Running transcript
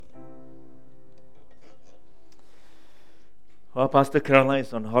Well, Pastor Caroline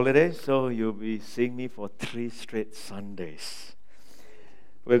is on holiday, so you'll be seeing me for 3 straight Sundays.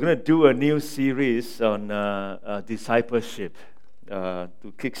 We're going to do a new series on discipleship to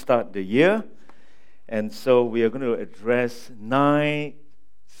kickstart the year. And so we are going to address 9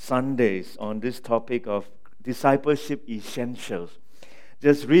 Sundays on this topic of discipleship essentials.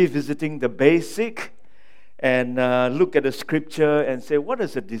 Just revisiting the basic and look at the scripture and say, what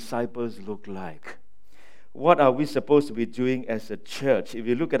does a disciples look like? What are we supposed to be doing as a church? If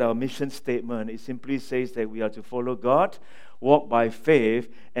you look at our mission statement, it simply says that we are to follow God, walk by faith,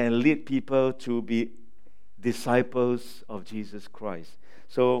 and lead people to be disciples of Jesus Christ.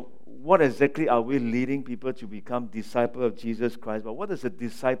 So what exactly are we leading people to become disciples of Jesus Christ? But what does a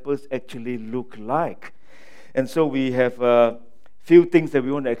disciples actually look like? And so we have a few things that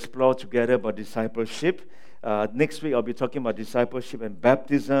we want to explore together about discipleship. Next week I'll be talking about discipleship and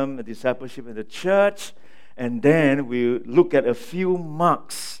baptism, and discipleship in the church. And then we look at a few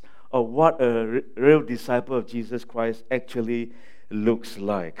marks of what a real disciple of Jesus Christ actually looks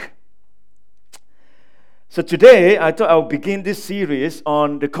like. So today, I thought I'll begin this series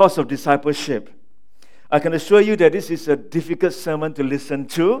on the cost of discipleship. I can assure you that this is a difficult sermon to listen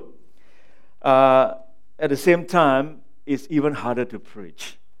to. At the same time, it's even harder to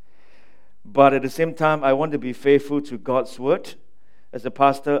preach. But at the same time, I want to be faithful to God's word. As a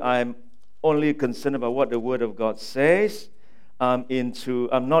pastor, I'm only concerned about what the Word of God says. I'm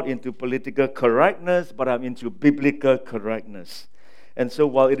not into political correctness, but I'm into biblical correctness. And so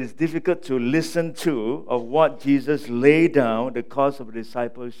while it is difficult to listen to of what Jesus laid down, the cost of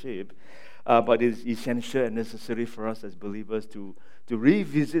discipleship, but it is essential and necessary for us as believers to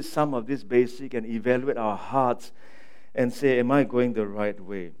revisit some of this basic and evaluate our hearts and say, am I going the right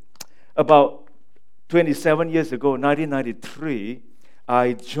way? About 27 years ago, 1993,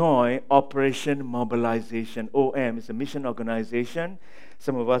 I joined Operation Mobilization, OM. It's a mission organization.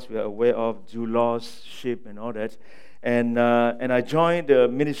 Some of us were aware of Zulaw's ship and all that. And I joined the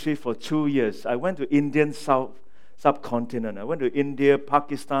ministry for 2 years. I went to Indian subcontinent. I went to India,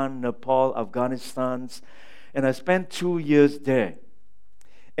 Pakistan, Nepal, Afghanistan, and I spent 2 years there.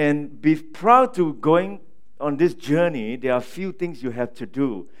 And prior to going on this journey, there are a few things you have to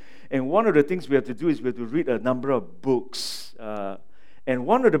do. And one of the things we have to do is we have to read a number of books. And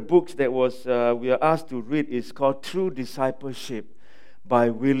one of the books that we are asked to read is called True Discipleship by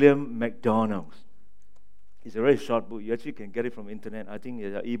William MacDonald. It's a very short book. You actually can get it from the internet. I think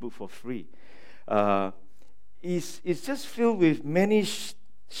it's an ebook for free. It's just filled with many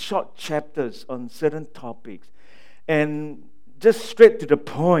short chapters on certain topics. And just straight to the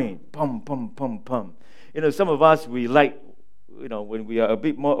point. Pum, pum, pum, pum. Some of us, we like, when we are a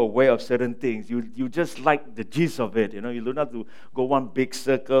bit more aware of certain things, you just like the gist of it. You don't have to go one big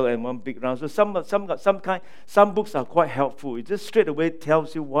circle and one big round. So some books are quite helpful. It just straight away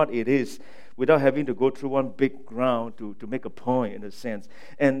tells you what it is without having to go through one big round to make a point, in a sense.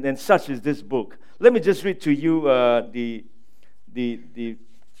 And such is this book. Let me just read to you the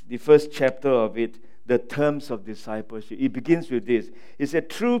first chapter of it, the terms of discipleship. It begins with this. It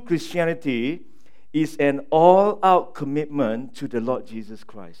said, true Christianity is an all-out commitment to the Lord Jesus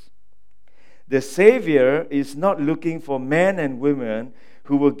Christ. The Savior is not looking for men and women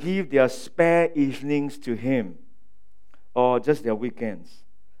who will give their spare evenings to Him, or just their weekends,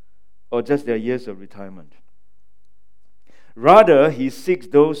 or just their years of retirement. Rather, He seeks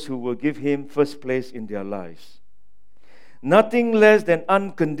those who will give Him first place in their lives. Nothing less than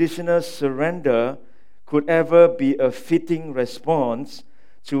unconditional surrender could ever be a fitting response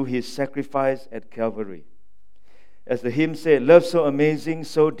to His sacrifice at Calvary. As the hymn said, love so amazing,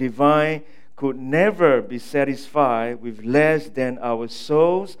 so divine, could never be satisfied with less than our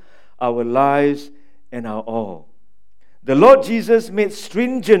souls, our lives, and our all. The Lord Jesus made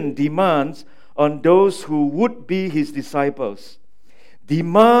stringent demands on those who would be His disciples.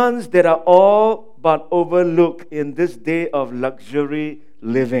 Demands that are all but overlooked in this day of luxury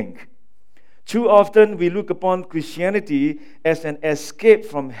living. Too often we look upon Christianity as an escape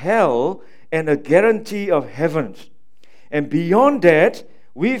from hell and a guarantee of heaven. And beyond that,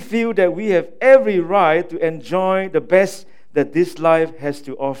 we feel that we have every right to enjoy the best that this life has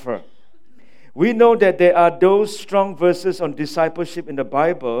to offer. We know that there are those strong verses on discipleship in the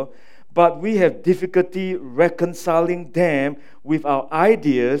Bible, but we have difficulty reconciling them with our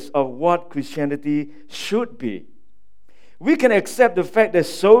ideas of what Christianity should be. We can accept the fact that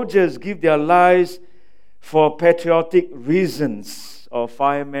soldiers give their lives for patriotic reasons, or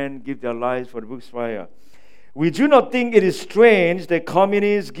firemen give their lives for the bushfire. We do not think it is strange that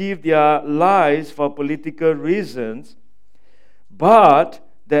communists give their lives for political reasons, but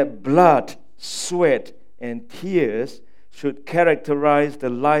that blood, sweat, and tears should characterize the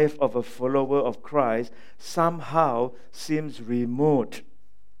life of a follower of Christ somehow seems remote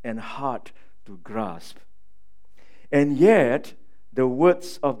and hard to grasp. And yet, the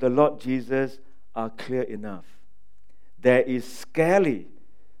words of the Lord Jesus are clear enough. There is scarcely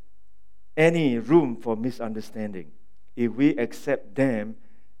any room for misunderstanding if we accept them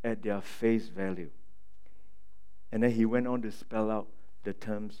at their face value. And then he went on to spell out the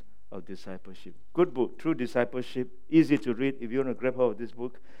terms of discipleship. Good book, True Discipleship, easy to read. If you want to grab hold of this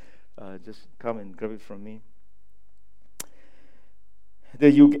book, just come and grab it from me.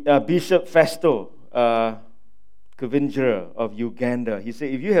 The Bishop Festo Kavinjera of Uganda, he said,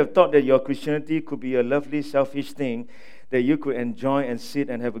 if you have thought that your Christianity could be a lovely, selfish thing, that you could enjoy and sit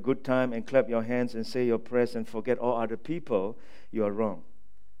and have a good time and clap your hands and say your prayers and forget all other people, you are wrong.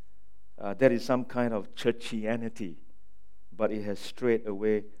 That is some kind of churchianity, but it has strayed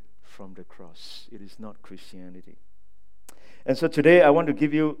away from the cross. It is not Christianity. And so today I want to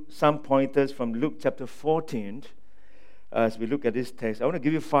give you some pointers from Luke chapter 14. As we look at this text, I want to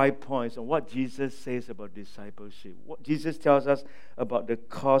give you 5 points on what Jesus says about discipleship. What Jesus tells us about the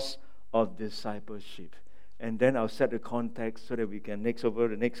cost of discipleship. And then I'll set the context so that we can, over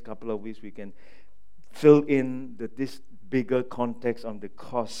the next couple of weeks, we can fill in this bigger context on the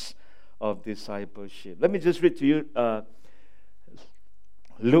cost of discipleship. Let me just read to you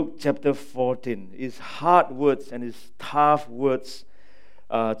Luke chapter 14. It's hard words and it's tough words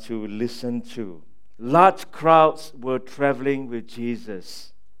to listen to. Large crowds were traveling with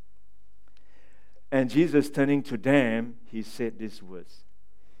Jesus. And Jesus, turning to them, he said these words.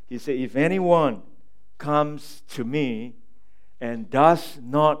 He said, if anyone comes to me and does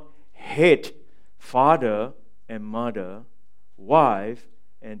not hate father and mother, wife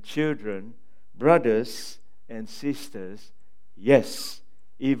and children, brothers and sisters, yes,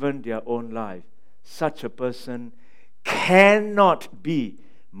 even their own life, such a person cannot be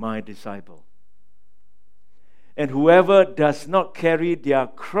my disciple. And whoever does not carry their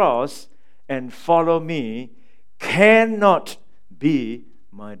cross and follow me cannot be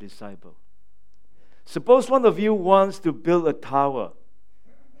my disciple. Suppose one of you wants to build a tower.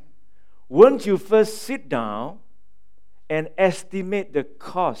 Won't you first sit down and estimate the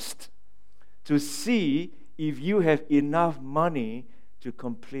cost to see if you have enough money to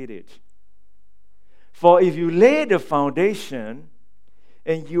complete it? For if you lay the foundation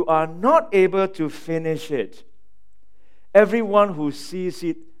and you are not able to finish it, everyone who sees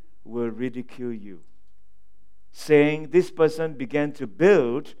it will ridicule you, saying, this person began to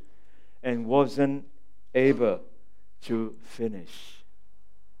build and wasn't able to finish.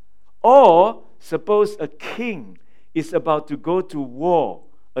 Or suppose a king is about to go to war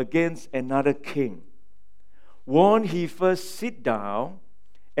against another king. Won't he first sit down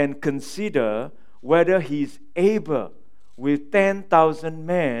and consider whether he is able with 10,000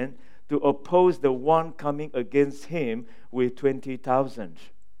 men to oppose the one coming against him with 20,000?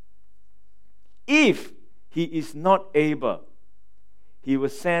 If he is not able, he will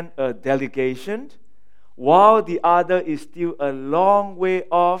send a delegation while the other is still a long way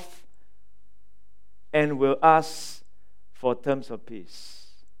off and will ask for terms of peace.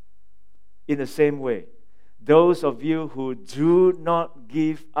 In the same way, those of you who do not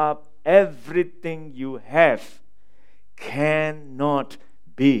give up everything you have cannot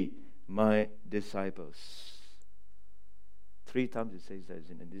be my disciples. 3 times it says that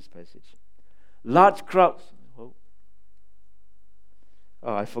in this passage. Large crowds.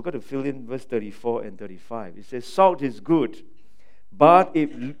 I forgot to fill in verse 34 and 35. It says, salt is good, but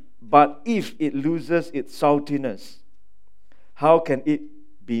if it loses its saltiness, how can it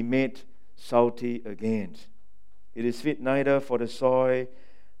be made salty again? It is fit neither for the soil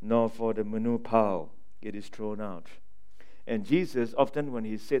nor for the manure pile. It is thrown out. And Jesus, often when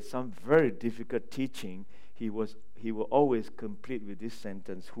he said some very difficult teaching, he will always complete with this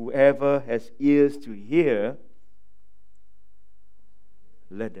sentence: whoever has ears to hear,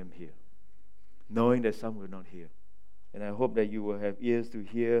 let them hear. Knowing that some will not hear. And I hope that you will have ears to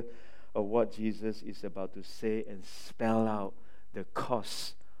hear of what Jesus is about to say and spell out the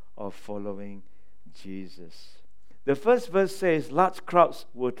cost of following Jesus. The first verse says, large crowds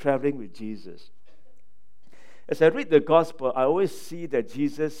were traveling with Jesus. As I read the gospel, I always see that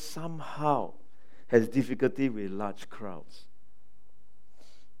Jesus somehow has difficulty with large crowds.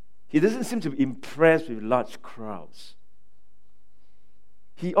 He doesn't seem to be impressed with large crowds.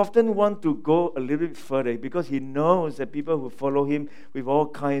 He often wants to go a little bit further because he knows that people who follow him with all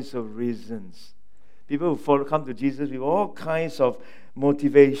kinds of reasons. People who come to Jesus with all kinds of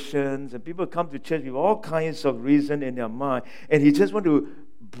motivations, and people come to church with all kinds of reasons in their mind, and he just wants to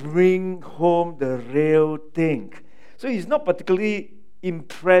bring home the real thing So he's not particularly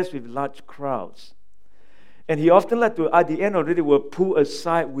impressed with large crowds. And he often like to, at the end already, will pull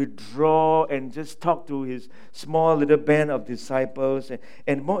aside, withdraw, and just talk to his small little band of disciples,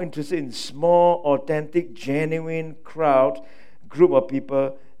 and more interested in small, authentic, genuine group of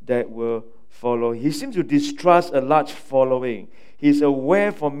people that will follow. He seems to distrust a large following. He's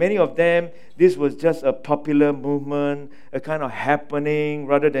aware for many of them, this was just a popular movement, a kind of happening,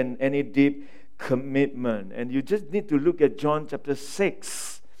 rather than any deep commitment. And you just need to look at John chapter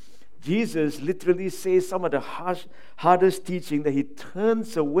 6. Jesus literally says some of the hardest teaching that he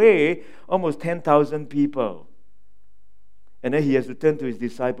turns away almost 10,000 people. And then he has to turn to his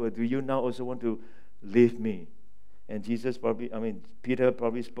disciple, do you now also want to leave me? And Peter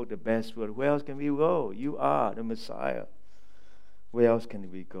probably spoke the best word. Where else can we go? You are the Messiah. Where else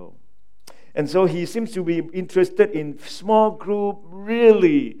can we go? And so he seems to be interested in small group,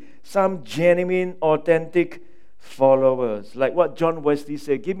 really, some genuine, authentic followers. Like what John Wesley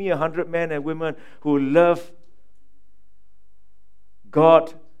said, give me 100 men and women who love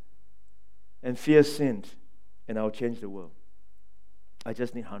God and fear sin, and I'll change the world. I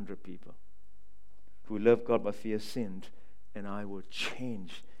just need 100 people who love God but fear sin, and I will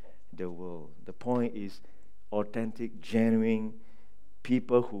change the world. The point is authentic, genuine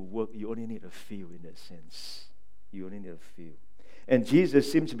people who work. You only need a few in that sense. You only need a few. And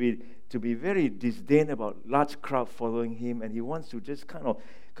Jesus seems to be very disdain about large crowd following him, and he wants to just kind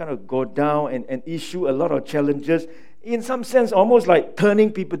of go down and issue a lot of challenges. In some sense, almost like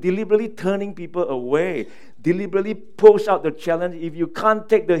deliberately turning people away, deliberately push out the challenge. If you can't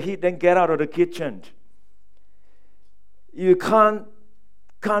take the heat, then get out of the kitchen. You can't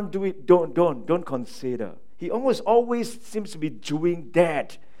do it, don't consider. He almost always seems to be doing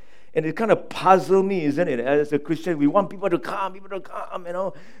that. And it kind of puzzles me, isn't it? As a Christian, we want people to come, you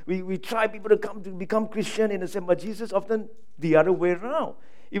know. We try people to come to become Christian in a sense, but Jesus often the other way around.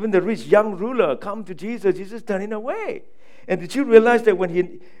 Even the rich young ruler come to Jesus, Jesus turning away. And did you realize that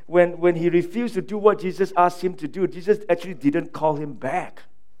when he refused to do what Jesus asked him to do, Jesus actually didn't call him back.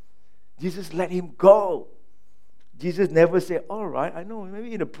 Jesus let him go. Jesus never said, all right, I know,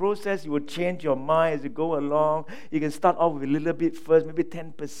 maybe in the process you will change your mind as you go along. You can start off with a little bit first, maybe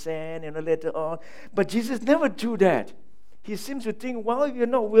 10%, and later on. But Jesus never do that. He seems to think, well, if you're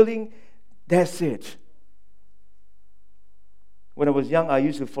not willing, that's it. When I was young, I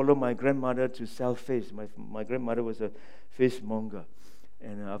used to follow my grandmother to sell fish. My grandmother was a fishmonger.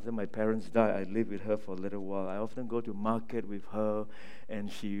 And after my parents died, I lived with her for a little while. I often go to market with her,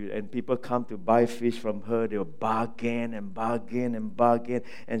 and people come to buy fish from her. They'll bargain.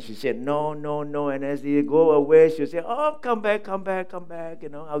 And she said, no. And as they go away, she'll say, oh, come back. You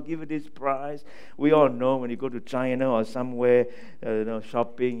know, I'll give you this price. We all know when you go to China or somewhere,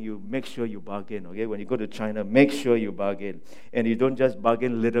 shopping, you make sure you bargain. Okay, when you go to China, make sure you bargain, and you don't just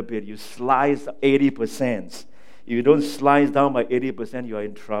bargain a little bit. You slice 80%. If you don't slice down by 80%, you are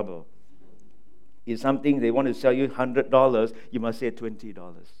in trouble. If something they want to sell you $100, you must say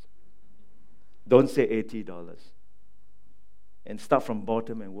 $20. Don't say $80. And start from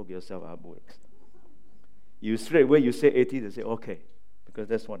bottom and work yourself upwards. You straight away, you say 80, they say, okay, because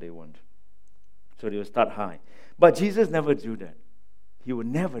that's what they want. So they will start high. But Jesus never do that. He will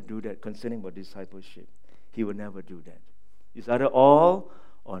never do that concerning about discipleship. He will never do that. It's either all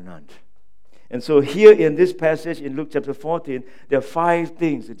or none. And so here in this passage in Luke chapter 14, there are 5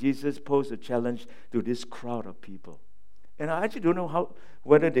 things that Jesus posed a challenge to this crowd of people. And I actually don't know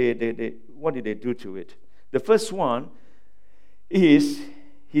what did they do to it. The first one is,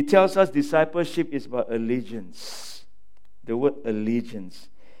 he tells us discipleship is about allegiance. The word allegiance.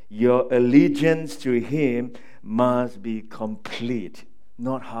 Your allegiance to him must be complete,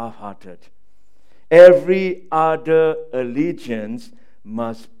 not half-hearted. Every other allegiance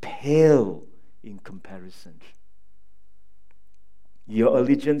must pale in comparison. Your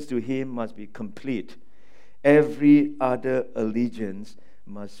allegiance to him must be complete. Every other allegiance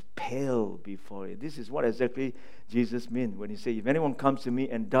must pale before it. This is what exactly Jesus meant when he said, if anyone comes to me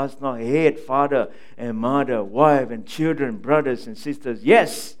and does not hate father and mother, wife and children, brothers and sisters,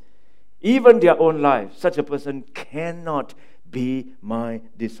 yes, even their own life, such a person cannot be my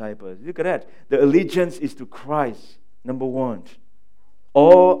disciple. Look at that. The allegiance is to Christ, number one.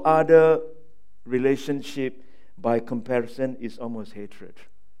 All other relationship, by comparison, is almost hatred.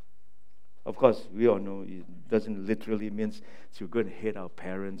 Of course, we all know it doesn't literally mean to go and hate our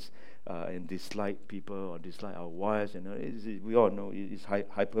parents and dislike people or dislike our wives. We all know it's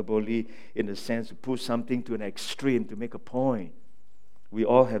hyperbole in the sense to push something to an extreme to make a point. We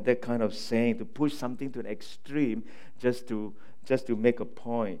all have that kind of saying, to push something to an extreme just to just to make a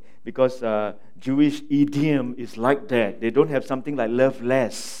point, because Jewish idiom is like that. They don't have something like love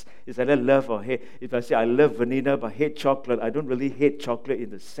less. It's either love or hate. If I say I love vanilla but hate chocolate, I don't really hate chocolate in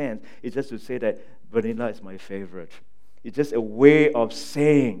the sense. It's just to say that vanilla is my favorite. It's just a way of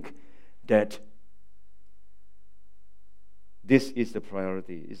saying that this is the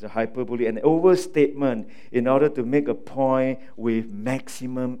priority. It's a hyperbole, an overstatement in order to make a point with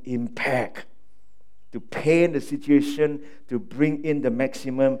maximum impact. To paint the situation, to bring in the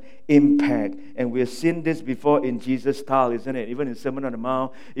maximum impact. And we have seen this before in Jesus' style, isn't it? Even in Sermon on the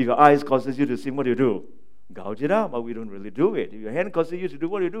Mount, if your eyes causes you to sin, what do? Gouge it out, but we don't really do it. If your hand causes you to do,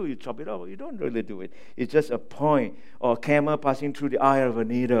 what do? You chop it off, but you don't really do it. It's just a point, or a camel passing through the eye of a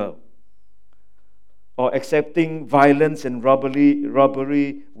needle, or accepting violence and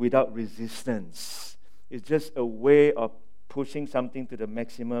robbery without resistance. It's just a way of pushing something to the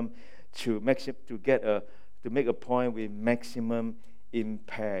maximum to make a point with maximum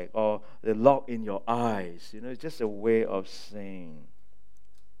impact, or the lock in your eyes. It's just a way of saying.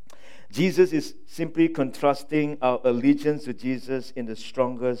 Jesus is simply contrasting our allegiance to Jesus in the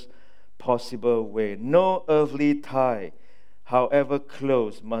strongest possible way. No earthly tie, however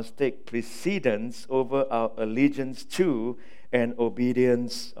close, must take precedence over our allegiance to and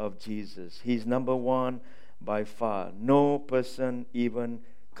obedience of Jesus. He's number one by far. No person even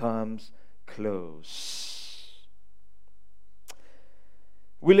comes close.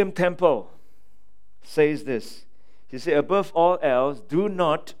 William Temple says this. He said, above all else, do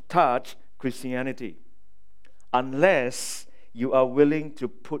not touch Christianity unless you are willing to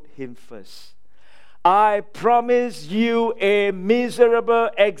put Him first. I promise you a miserable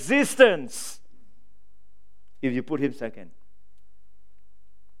existence if you put Him second.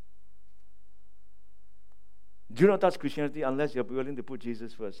 Do not touch Christianity unless you're willing to put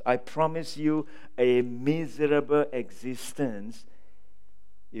Jesus first. I promise you a miserable existence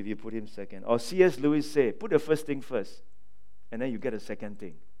if you put Him second. Or C.S. Lewis said, put the first thing first, and then you get a second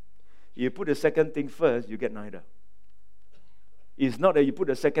thing. You put the second thing first, you get neither. It's not that you put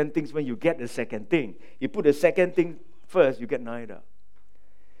the second things when you get the second thing. You put the second thing first, you get neither.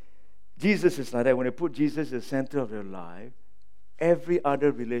 Jesus is like that. When you put Jesus at the center of your life, every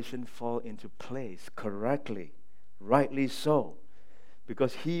other relation fall into place correctly, rightly so,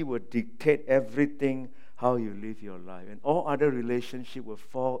 because He will dictate everything how you live your life, and all other relationship will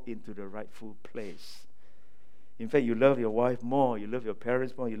fall into the rightful place. In fact, you love your wife more, you love your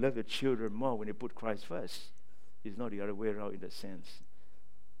parents more, you love your children more when you put Christ first. It's not the other way around in that sense.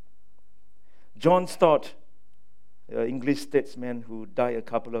 John Stott, an English statesman who died a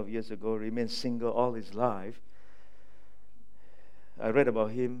couple of years ago, remained single all his life. I read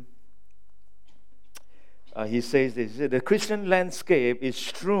about him. He says this, the Christian landscape is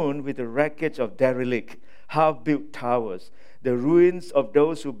strewn with the wreckage of derelict, half-built towers, the ruins of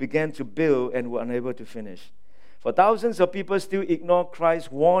those who began to build and were unable to finish. For thousands of people still ignore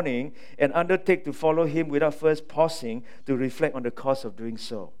Christ's warning and undertake to follow Him without first pausing to reflect on the cost of doing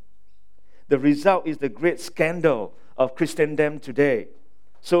so. The result is the great scandal of Christendom today,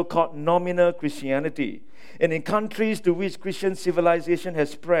 so-called nominal Christianity. And in countries to which Christian civilization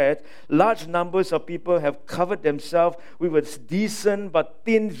has spread, large numbers of people have covered themselves with a decent but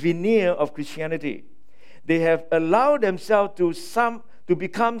thin veneer of Christianity. They have allowed themselves to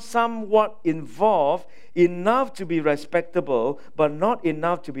become somewhat involved, enough to be respectable, but not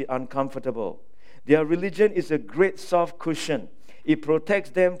enough to be uncomfortable. Their religion is a great soft cushion. It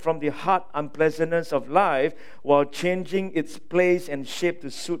protects them from the hard unpleasantness of life while changing its place and shape to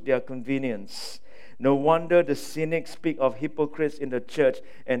suit their convenience. No wonder the cynics speak of hypocrites in the church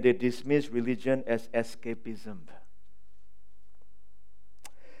and they dismiss religion as escapism.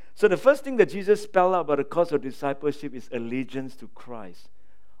 So the first thing that Jesus spelled out about the cost of discipleship is allegiance to Christ.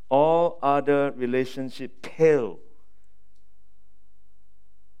 All other relationships pale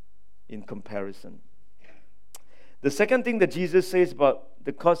in comparison. The second thing that Jesus says about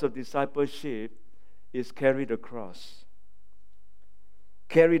the cost of discipleship is carry the cross.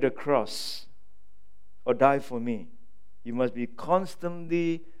 Carry the cross or die for me. You must be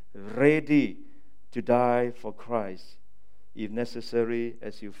constantly ready to die for Christ, if necessary,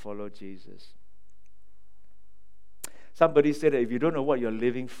 as you follow Jesus. Somebody said that if you don't know what you're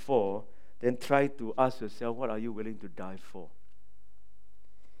living for, then try to ask yourself, what are you willing to die for?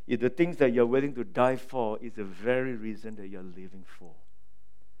 If the things that you're willing to die for is the very reason that you're living for.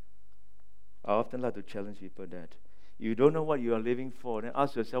 I often like to challenge people that. You don't know what you are living for, then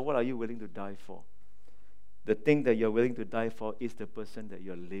ask yourself, what are you willing to die for? The thing that you're willing to die for is the person that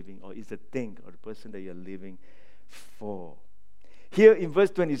you're living, or is the thing or the person that you're living for. Here in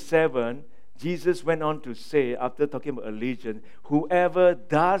verse 27, Jesus went on to say, after talking about allegiance, whoever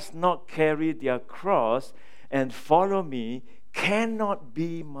does not carry their cross and follow me cannot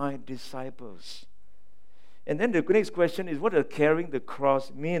be my disciples. And then the next question is, what does carrying the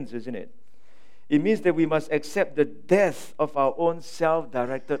cross means, isn't it? It means that we must accept the death of our own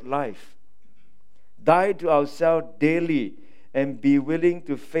self-directed life, die to ourselves daily, and be willing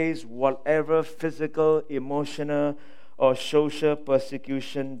to face whatever physical, emotional, or social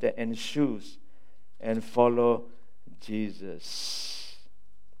persecution that ensues, and follow Jesus.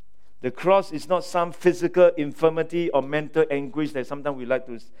 The cross is not some physical infirmity or mental anguish that sometimes we like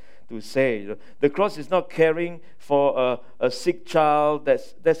to say. The cross is not caring for a sick child.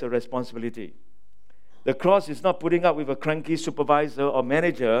 That's a responsibility. The cross is not putting up with a cranky supervisor or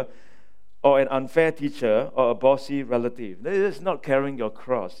manager or an unfair teacher or a bossy relative. That is not carrying your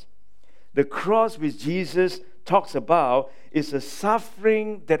cross. The cross which Jesus talks about is a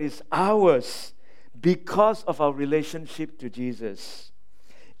suffering that is ours because of our relationship to Jesus.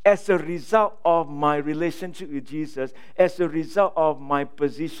 As a result of my relationship with Jesus, as a result of my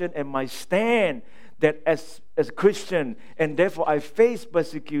position and my stand that as a Christian, and therefore I face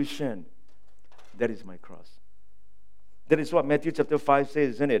persecution, that is my cross. That is what Matthew chapter 5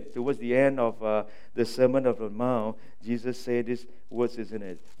 says, isn't it? Towards the end of the Sermon of the Mount, Jesus said these words, isn't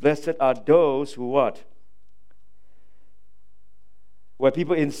it? Blessed are those who what? Where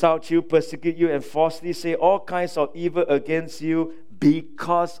people insult you, persecute you, and falsely say all kinds of evil against you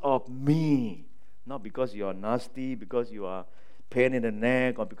because of me. Not because you are nasty, because you are pain in the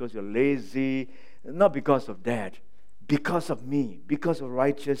neck, or because you're lazy. Not because of that. Because of me, because of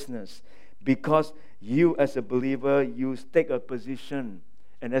righteousness. Because you as a believer, you take a position,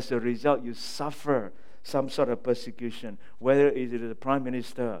 and as a result, you suffer some sort of persecution. Whether it is the Prime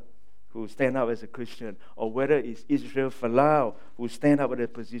Minister who stand up as a Christian, or whether it's Israel Folau who stand up at a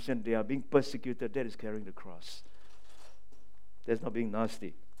position, they are being persecuted. That is carrying the cross. That's not being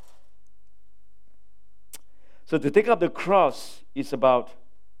nasty. So to take up the cross is about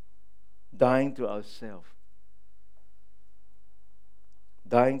dying to ourselves.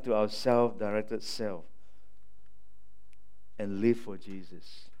 Dying to our self-directed self. And live for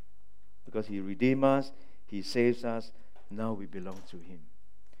Jesus. Because He redeemed us, He saves us, now we belong to Him.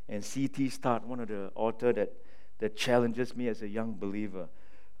 And C.T. Studd, one of the authors that challenges me as a young believer,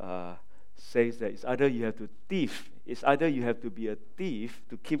 says that it's either you have to be a thief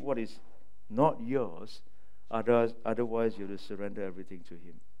to keep what is not yours, otherwise you have to surrender everything to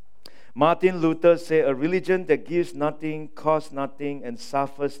Him. Martin Luther said, a religion that gives nothing, costs nothing, and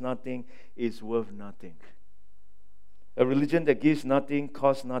suffers nothing is worth nothing. A religion that gives nothing,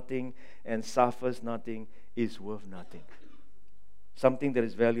 costs nothing, and suffers nothing is worth nothing. Something that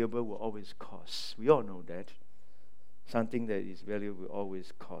is valuable will always cost. We all know that. Something that is valuable will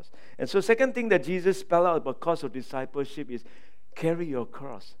always cost. And so second thing that Jesus spelled out about cost of discipleship is carry your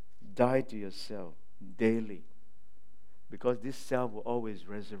cross. Die to yourself daily. Because this self will always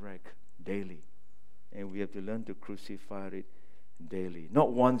resurrect daily. And we have to learn to crucify it daily.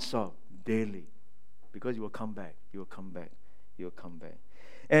 Not once off, daily. Because you will come back. You will come back. You will come back.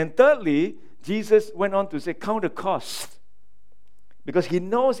 And thirdly, Jesus went on to say, count the cost. Because He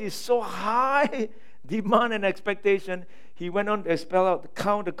knows it's so high demand and expectation, He went on to spell out,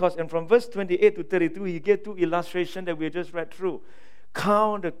 count the cost. And from verse 28 to 32, He gave two illustrations that we just read through.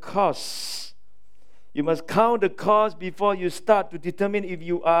 Count the cost. You must count the cost before you start to determine if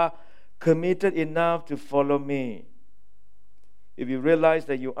you are committed enough to follow me. If you realize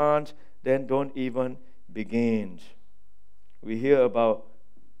that you aren't, then don't even begin. We hear about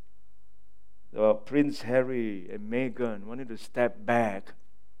Prince Harry and Meghan wanting to step back.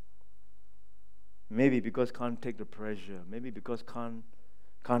 Maybe because can't take the pressure. Maybe because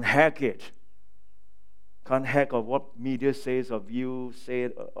can't hack it. Can't hack of what media says of you, say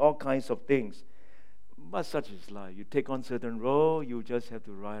all kinds of things. But such is life. You take on certain role, you just have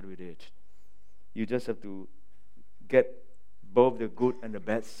to ride with it. You just have to get both the good and the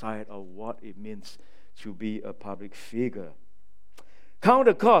bad side of what it means to be a public figure. Count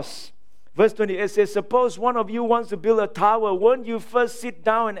the cost. Verse 28 says, suppose one of you wants to build a tower. Won't you first sit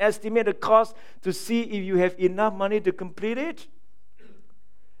down and estimate the cost to see if you have enough money to complete it?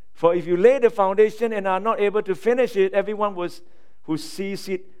 For if you lay the foundation and are not able to finish it, everyone who sees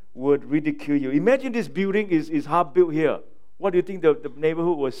it would ridicule you. Imagine this building is half built here. What do you think the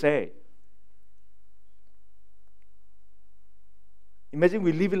neighborhood will say? Imagine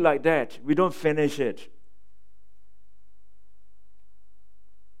we leave it like that. We don't finish it.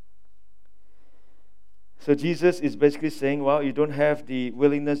 So Jesus is basically saying, well, you don't have the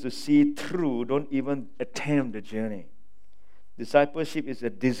willingness to see through, don't even attempt the journey. Discipleship is a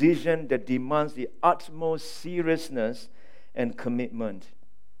decision that demands the utmost seriousness and commitment.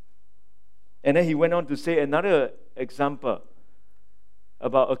 And then he went on to say another example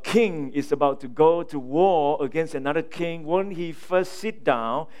about a king is about to go to war against another king. Won't he first sit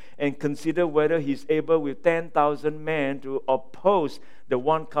down and consider whether he's able with 10,000 men to oppose the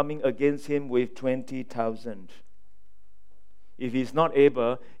one coming against him with 20,000? If he's not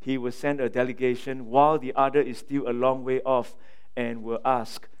able, he will send a delegation while the other is still a long way off and will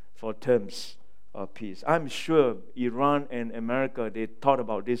ask for terms of peace. I'm sure Iran and America, they thought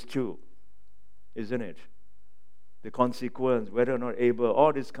about this too, isn't it? The consequence, whether or not able,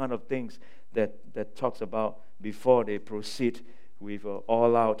 all these kind of things that talks about before they proceed with an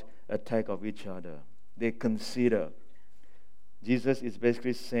all-out attack of each other. They consider. Jesus is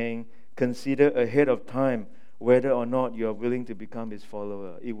basically saying, consider ahead of time whether or not you are willing to become his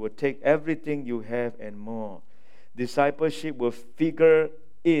follower. It will take everything you have and more. Discipleship will figure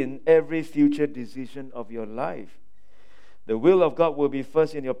in every future decision of your life. The will of God will be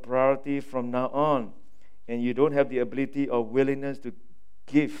first in your priority from now on. And you don't have the ability or willingness to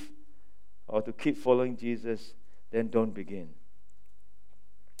give or to keep following Jesus, then don't begin.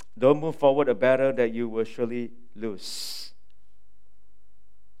 Don't move forward a battle that you will surely lose.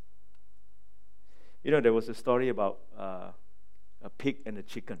 You know, there was a story about a pig and a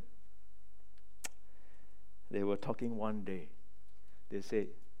chicken. They were talking one day. They said,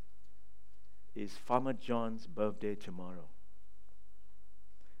 it's Farmer John's birthday tomorrow.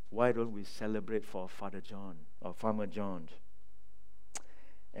 Why don't we celebrate for Father John or Farmer John?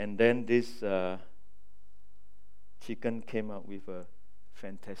 And then this chicken came up with a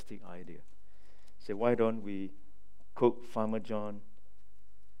fantastic idea. Said, why don't we cook Farmer John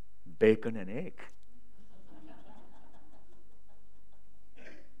bacon and egg?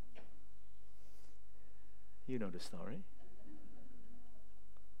 You know the story.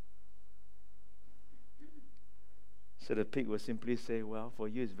 So the pig will simply say, well, for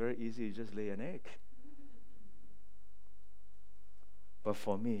you it's very easy, you just lay an egg. But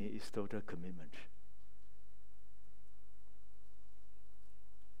for me, it's total commitment.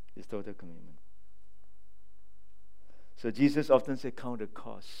 It's total commitment. So Jesus often said, count the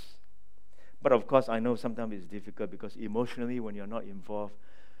cost. But of course, I know sometimes it's difficult because emotionally, when you're not involved,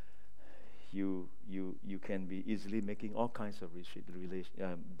 you can be easily making all kinds of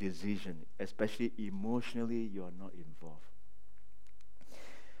decisions, especially emotionally you are not involved.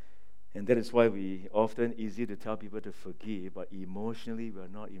 And that is why we often easy to tell people to forgive, but emotionally we are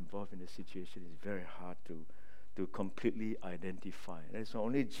not involved in the situation. It's very hard to completely identify. And so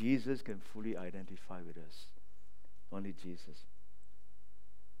only Jesus can fully identify with us. Only Jesus.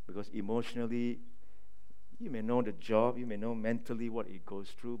 Because emotionally, you may know the job, you may know mentally what it goes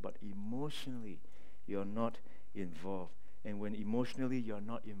through, but emotionally, you're not involved. And when emotionally you're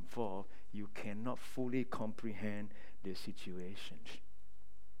not involved, you cannot fully comprehend the situation.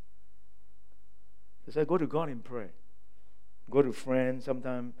 So I go to God in prayer. Go to friends,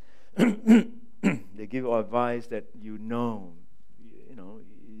 sometimes they give you advice that you know,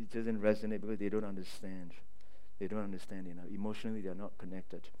 it doesn't resonate because they don't understand. They don't understand enough. Emotionally, they're not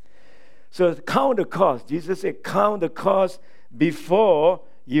connected. So count the cost. Jesus said, count the cost before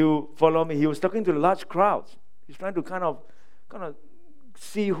you follow me. He was talking to large crowds. He's trying to kind of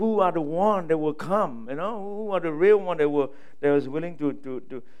see who are the one that will come, who are the real one that was willing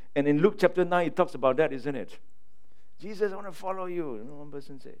to. And in Luke chapter 9, he talks about that, isn't it? Jesus, I want to follow you. One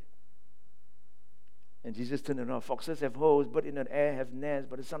person said. And Jesus turned around. Foxes have holes, but in the air have nests,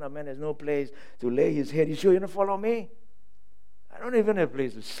 but the Son of Man has no place to lay his head. You sure you want to follow me? I don't even have a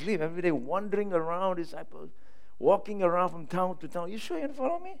place to sleep. Every day wandering around, disciples, walking around from town to town. You sure you want to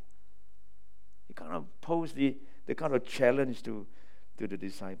follow me? He kind of posed the kind of challenge to the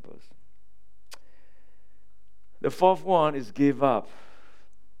disciples. The fourth one is give up.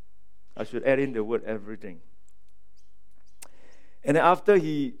 I should add in the word everything. And after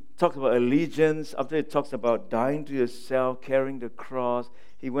he talks about allegiance, after he talks about dying to yourself, carrying the cross,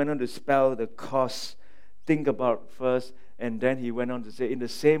 he went on to spell the cost. Think about first. And then he went on to say, in the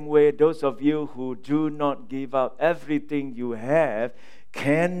same way, those of you who do not give up everything you have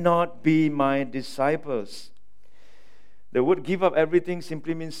cannot be my disciples. The word give up everything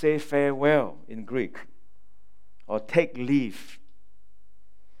simply means say farewell in Greek, or take leave.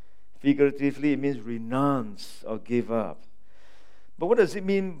 Figuratively, it means renounce or give up. But what does it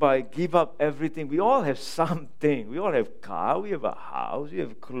mean by give up everything? We all have something. We all have a car, we have a house, we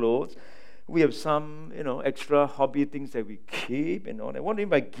have clothes. We have some, extra hobby things that we keep and all that. What do you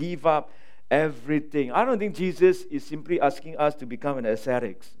mean by give up everything. I don't think Jesus is simply asking us to become an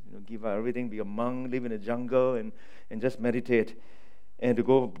ascetic, give up everything, be a monk, live in the jungle, and just meditate, and to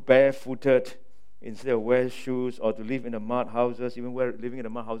go barefooted instead of wear shoes, or to live in the mud houses, even living in the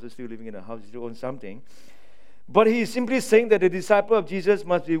mud houses, still living in a house, still own something. But he is simply saying that the disciple of Jesus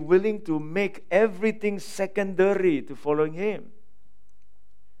must be willing to make everything secondary to following him.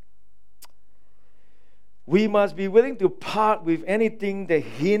 We must be willing to part with anything that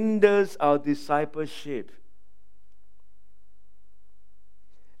hinders our discipleship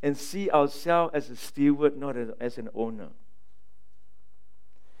and see ourselves as a steward, not as an owner.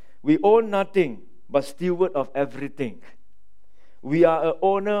 We own nothing but steward of everything. We are an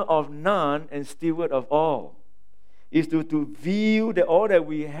owner of none and steward of all. Is to view that all that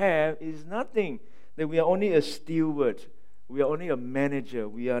we have is nothing, that we are only a steward, we are only a manager,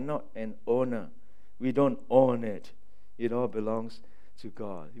 we are not an owner. We don't own it. It all belongs to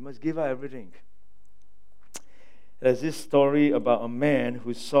God. You must give up everything. There's this story about a man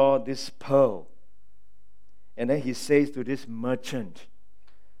who saw this pearl, and then he says to this merchant,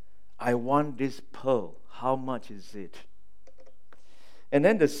 I want this pearl. How much is it? And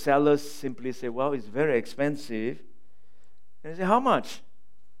then the seller simply said, well, it's very expensive. And he said, how much?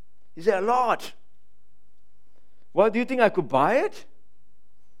 He said, a lot. Well, do you think I could buy it?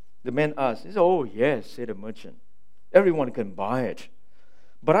 The man asked. He said, oh, yes, said the merchant. Everyone can buy it.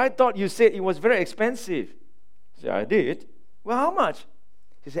 But I thought you said it was very expensive. He said, I did. Well, how much?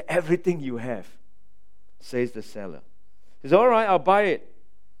 He said, everything you have, says the seller. He said, all right, I'll buy it.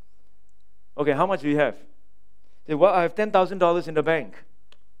 Okay, how much do you have? He said, well, I have $10,000 in the bank.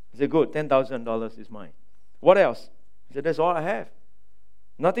 He said, good, $10,000 is mine. What else? He said, that's all I have.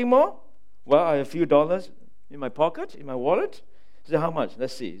 Nothing more? Well, I have a few dollars in my pocket, in my wallet. He said, how much?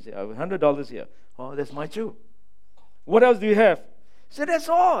 Let's see. He said, I have $100 here. Oh, that's mine too. What else do you have? He said, that's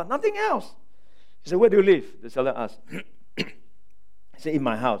all, nothing else. He said, where do you live? The seller asked. He said, in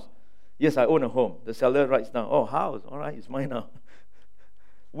my house. Yes, I own a home. The seller writes down, oh, house. All right, it's mine now.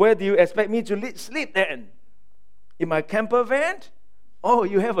 Where do you expect me to sleep then? In my camper van? Oh,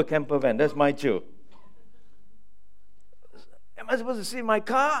 you have a camper van. That's mine too. Am I supposed to see my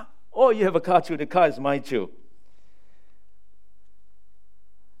car? Oh, you have a car too. The car is mine too.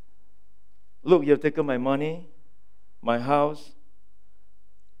 Look, you have taken my money, my house,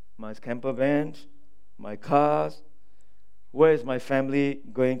 my camper van, my cars. Where is my family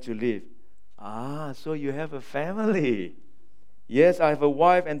going to live? Ah, so you have a family. Yes, I have a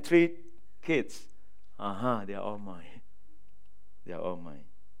wife and 3 kids. They are all mine. They are all mine.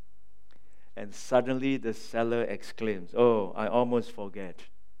 And suddenly the seller exclaims, oh, I almost forget.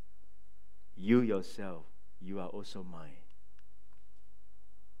 You yourself, you are also mine.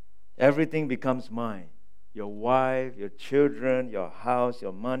 Everything becomes mine. Your wife, your children, your house,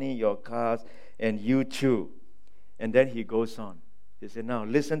 your money, your cars, and you too. And then he goes on. He said, now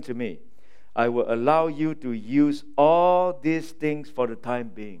listen to me. I will allow you to use all these things for the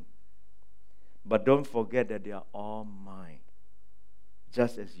time being. But don't forget that they are all mine,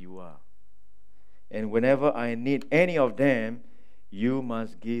 just as you are. And whenever I need any of them, you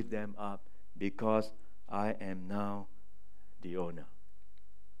must give them up because I am now the owner.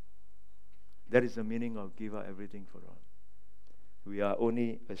 That is the meaning of give up everything for God. We are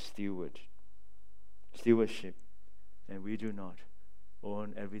only a stewardship, and we do not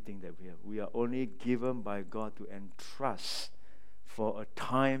own everything that we have. We are only given by God to entrust for a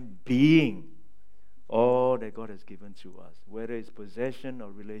time being all that God has given to us, whether it's possession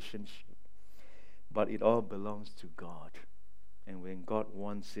or relationship. But it all belongs to God. And when God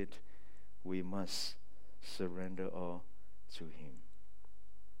wants it, we must surrender all to Him.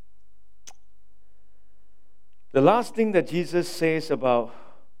 The last thing that Jesus says about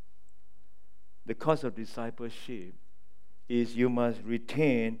the cost of discipleship is you must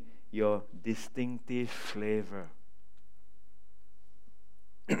retain your distinctive flavor.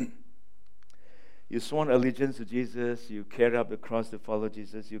 You sworn allegiance to Jesus, you carry up the cross to follow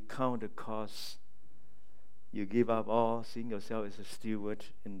Jesus, you count the cost. You give up all, seeing yourself as a steward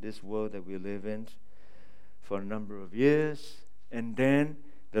in this world that we live in for a number of years. And then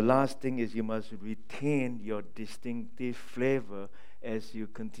the last thing is you must retain your distinctive flavor as you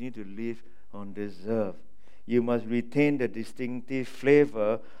continue to live on this earth. You must retain the distinctive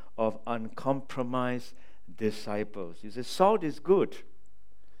flavor of uncompromised disciples. You say, salt is good.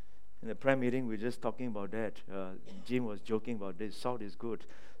 In the prayer meeting, we were just talking about that. Jim was joking about this. Salt is good.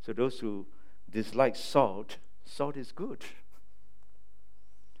 So those who dislike salt, salt is good.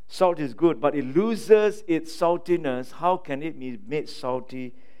 Salt is good, but it loses its saltiness. How can it be made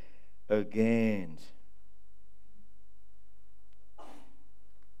salty again?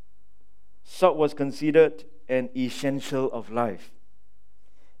 Salt was considered an essential of life.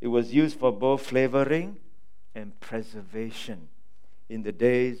 It was used for both flavoring and preservation. In the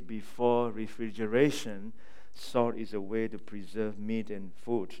days before refrigeration, salt is a way to preserve meat and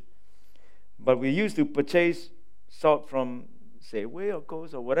food. But we used to purchase salt from Safeway or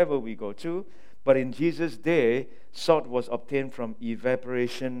Coast or whatever we go to. But in Jesus' day, salt was obtained from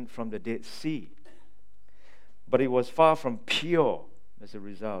evaporation from the Dead Sea. But it was far from pure as a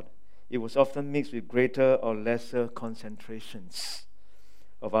result. It was often mixed with greater or lesser concentrations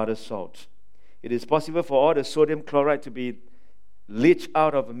of other salt. It is possible for all the sodium chloride to be leached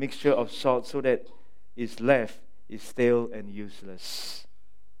out of a mixture of salt so that is left is stale and useless.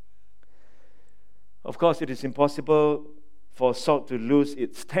 Of course, it is impossible for salt to lose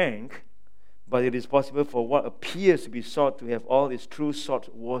its tang, but it is possible for what appears to be salt to have all its true salt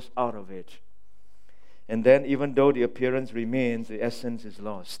washed out of it. And then, even though the appearance remains, the essence is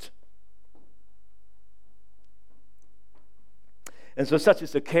lost. And so such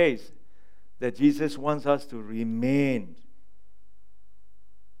is the case that Jesus wants us to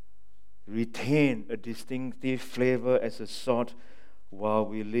retain a distinctive flavor as a salt while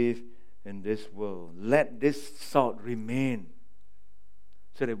we live in this world. Let this salt remain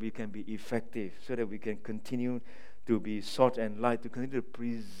so that we can be effective, so that we can continue to be salt and light, to continue to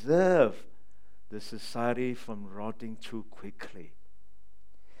preserve the society from rotting too quickly.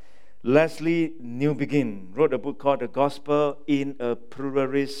 Lesslie Newbigin wrote a book called The Gospel in a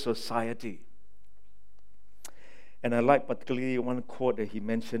Pluralist Society. And I like particularly one quote that he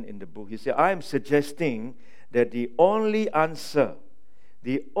mentioned in the book. He said, I am suggesting that the only answer,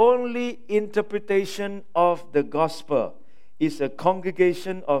 the only interpretation of the gospel is a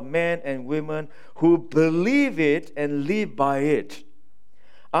congregation of men and women who believe it and live by it.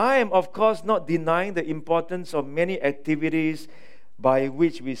 I am, of course, not denying the importance of many activities by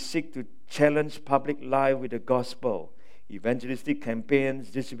which we seek to challenge public life with the gospel. Evangelistic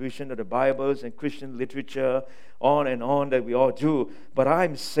campaigns, distribution of the Bibles and Christian literature, on and on that we all do. But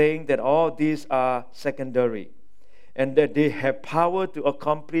I'm saying that all these are secondary and that they have power to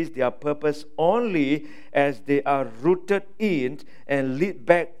accomplish their purpose only as they are rooted in and lead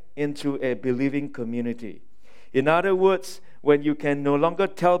back into a believing community. In other words, when you can no longer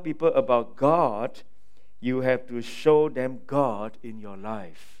tell people about God, you have to show them God in your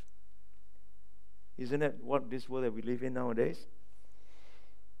life. Isn't that what this world that we live in nowadays?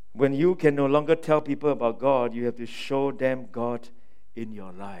 When you can no longer tell people about God, you have to show them God in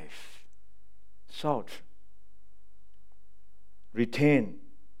your life. Salt. Retain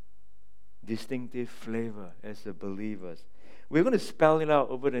distinctive flavor as the believers. We're going to spell it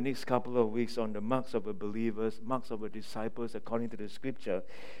out over the next couple of weeks on the marks of the believers, marks of the disciples according to the scripture.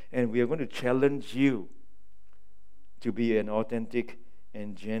 And we are going to challenge you to be an authentic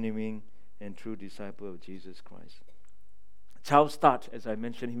and genuine and true disciple of Jesus Christ. Charles Stott, as I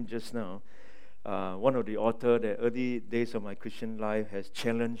mentioned him just now, one of the authors, the early days of my Christian life, has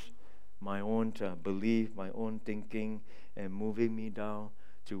challenged my own belief, my own thinking, and moving me down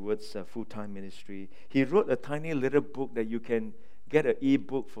towards full-time ministry. He wrote a tiny little book that you can get an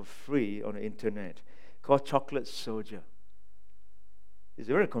e-book for free on the internet called Chocolate Soldier. It's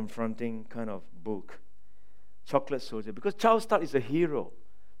a very confronting kind of book, Chocolate Soldier, because Charles Stott is a hero.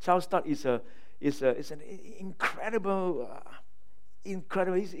 Charles Stott is an incredible.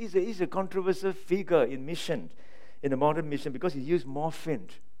 He's a controversial figure in mission, in the modern mission, because he used morphine.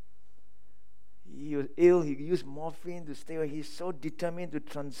 He was ill, he used morphine to stay away. He's so determined to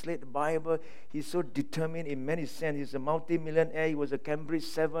translate the Bible. He's so determined in many sense. He's a multi-millionaire. He was a Cambridge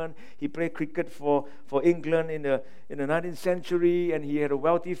 7. He played cricket for England in the 19th century, and he had a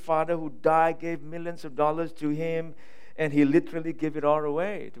wealthy father who died, gave millions of dollars to him, and he literally gave it all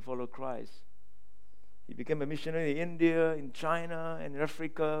away to follow Christ. He became a missionary in India, in China, and in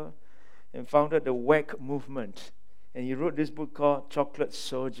Africa, and founded the WEC movement. And he wrote this book called Chocolate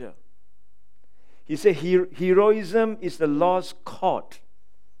Soldier. He said, heroism is the lost chord,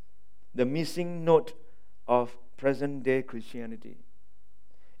 the missing note of present-day Christianity.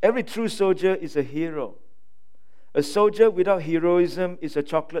 Every true soldier is a hero. A soldier without heroism is a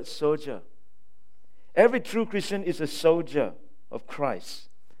chocolate soldier. Every true Christian is a soldier of Christ,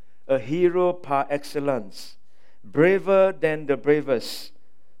 a hero par excellence, braver than the bravest,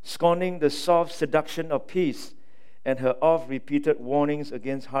 scorning the soft seduction of peace and her oft-repeated warnings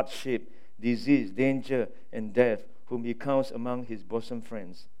against hardship, disease, danger, and death, whom he counts among his bosom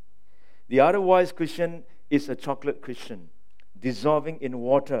friends. The otherwise Christian is a chocolate Christian, dissolving in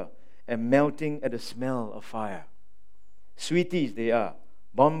water and melting at the smell of fire. Sweeties they are,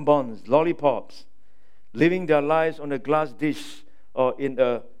 bonbons, lollipops, living their lives on a glass dish or in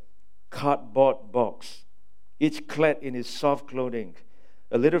a cardboard box, each clad in his soft clothing,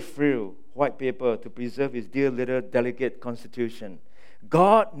 a little frill, white paper to preserve his dear little delicate constitution.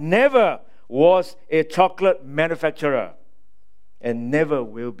 God never was a chocolate manufacturer and never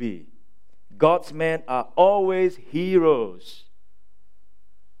will be. God's men are always heroes.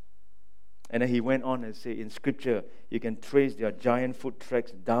 And then he went on and said, in Scripture, you can trace their giant foot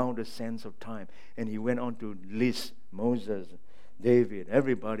tracks down the sands of time. And he went on to list Moses, David,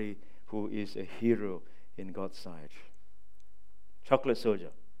 everybody who is a hero in God's sight. Chocolate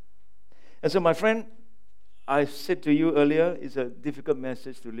soldier. And so, my friend, I said to you earlier, it's a difficult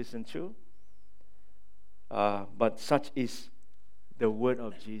message to listen to. But such is the word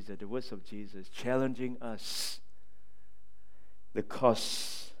of Jesus, the words of Jesus, challenging us the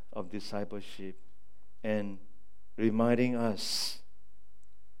cost of discipleship and reminding us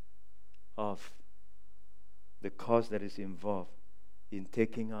of the cost that is involved in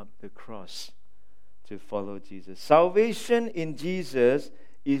taking up the cross to follow Jesus. Salvation in Jesus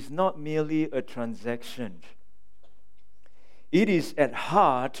is not merely a transaction. It is at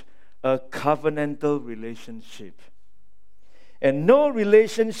heart a covenantal relationship. And no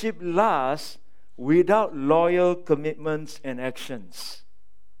relationship lasts without loyal commitments and actions.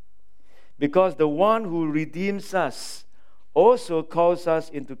 Because the one who redeems us also calls us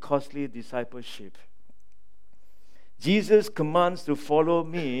into costly discipleship. Jesus' commands to follow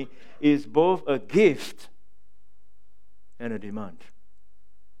me is both a gift and a demand.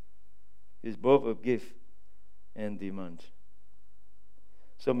 It's both a gift and demand.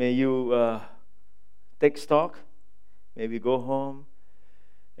 So may you take stock, maybe go home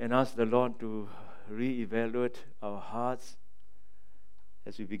and ask the Lord to reevaluate our hearts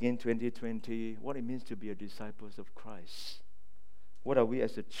as we begin 2020, what it means to be a disciple of Christ. What are we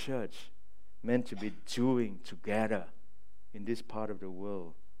as a church meant to be doing together in this part of the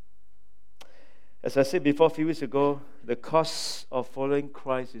world? As I said before a few weeks ago, the cost of following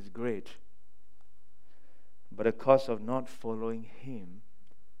Christ is great. But the cost of not following Him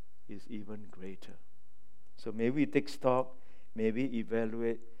is even greater. So may we take stock, may we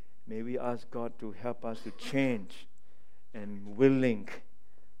evaluate, may we ask God to help us to change and willing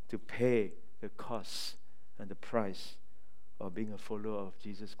to pay the cost and the price of being a follower of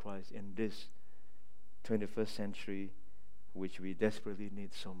Jesus Christ in this 21st century, which we desperately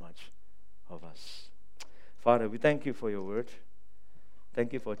need so much of us. Father, we thank you for your word.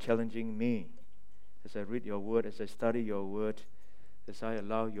 Thank you for challenging me as I read your word, as I study your word, as I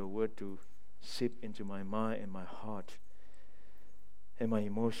allow your word to seep into my mind and my heart and my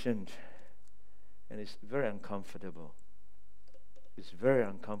emotions. And it's very uncomfortable. It's very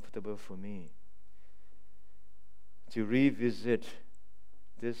uncomfortable for me to revisit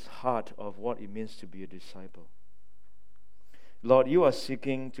this heart of what it means to be a disciple. Lord, you are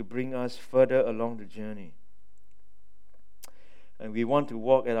seeking to bring us further along the journey. And we want to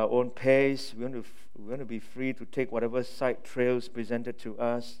walk at our own pace. We want to be free to take whatever side trails presented to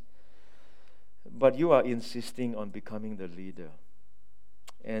us. But you are insisting on becoming the leader.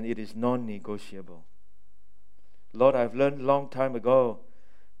 And it is non-negotiable. Lord, I've learned a long time ago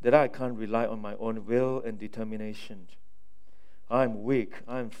that I can't rely on my own will and determination. I'm weak.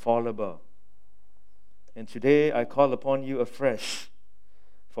 I'm fallible. And today I call upon you afresh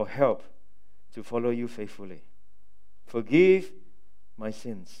for help to follow you faithfully. Forgive my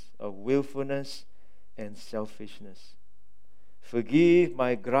sins of willfulness and selfishness. Forgive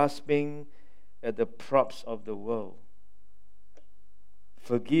my grasping at the props of the world.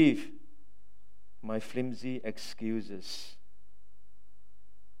 Forgive my flimsy excuses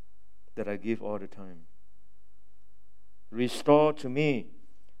that I give all the time. Restore to me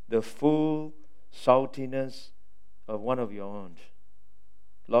the full saltiness of one of your own.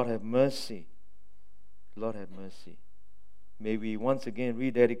 Lord, have mercy. Lord, have mercy. May we once again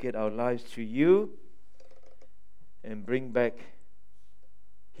rededicate our lives to you and bring back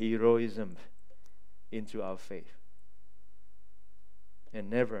heroism into our faith and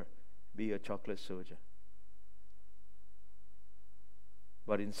never be a chocolate soldier.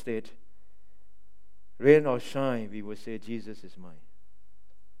 But instead, rain or shine, we will say, Jesus is mine.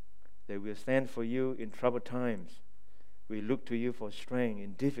 That we'll stand for you in troubled times. We look to you for strength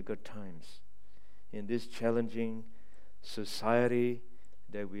in difficult times. In this challenging society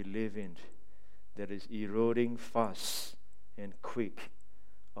that we live in, that is eroding fast and quick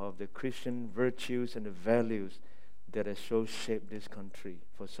of the Christian virtues and the values that have so shaped this country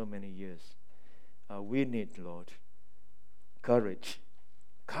for so many years. We need, Lord, courage.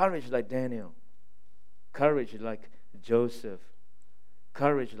 Courage like Daniel. Courage like Joseph.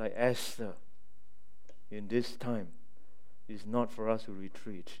 Courage like Esther. In this time, it's not for us to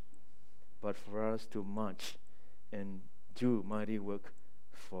retreat. but for us to march and do mighty work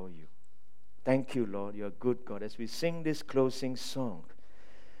for you. Thank you, Lord. You're a good God. As we sing this closing song,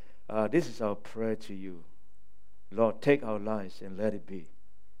 this is our prayer to you. Lord, take our lives and let it be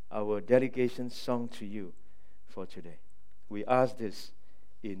our dedication song to you for today. We ask this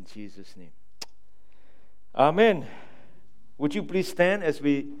in Jesus' name. Amen. Would you please stand as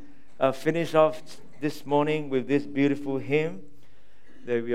we finish off this morning with this beautiful hymn that we